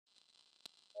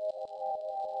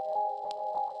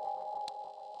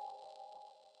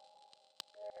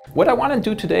What I want to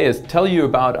do today is tell you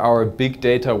about our big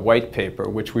data white paper,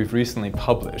 which we've recently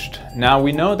published. Now,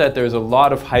 we know that there's a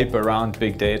lot of hype around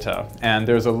big data, and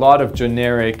there's a lot of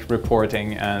generic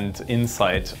reporting and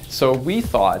insight. So we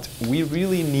thought we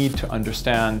really need to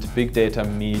understand big data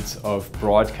needs of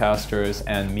broadcasters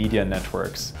and media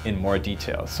networks in more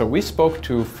detail. So we spoke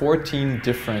to 14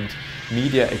 different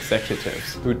media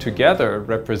executives who together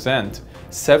represent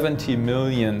 70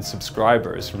 million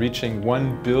subscribers, reaching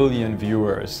 1 billion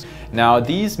viewers. Now,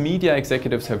 these media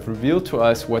executives have revealed to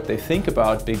us what they think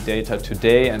about big data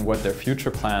today and what their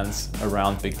future plans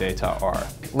around big data are.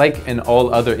 Like in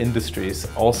all other industries,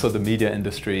 also the media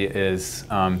industry is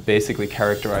basically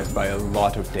characterized by a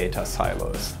lot of data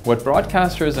silos. What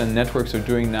broadcasters and networks are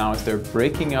doing now is they're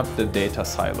breaking up the data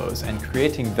silos and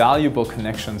creating valuable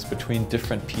connections between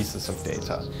different pieces of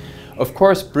data. Of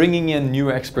course, bringing in new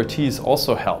expertise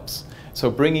also helps. So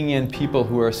bringing in people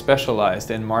who are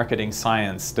specialized in marketing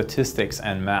science, statistics,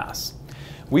 and math.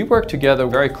 We work together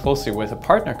very closely with a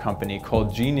partner company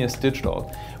called Genius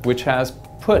Digital, which has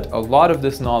put a lot of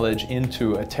this knowledge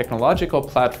into a technological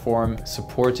platform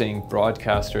supporting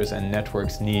broadcasters and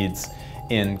networks' needs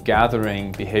in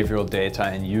gathering behavioral data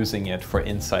and using it for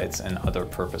insights and other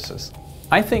purposes.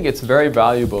 I think it's very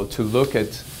valuable to look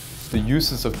at the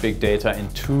uses of big data in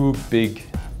two big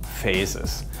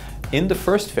phases. In the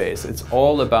first phase, it's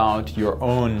all about your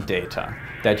own data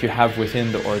that you have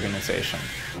within the organization.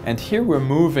 And here we're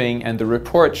moving, and the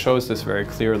report shows this very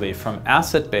clearly, from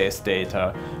asset-based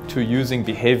data to using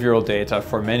behavioral data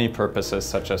for many purposes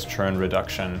such as churn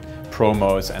reduction,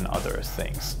 promos, and other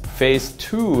things. Phase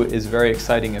 2 is very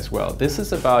exciting as well. This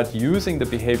is about using the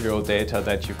behavioral data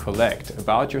that you collect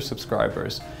about your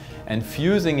subscribers and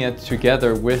fusing it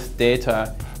together with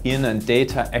data in a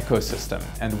data ecosystem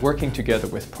and working together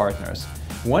with partners.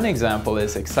 One example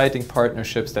is exciting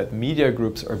partnerships that media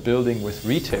groups are building with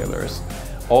retailers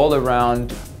all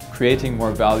around creating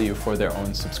more value for their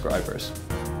own subscribers.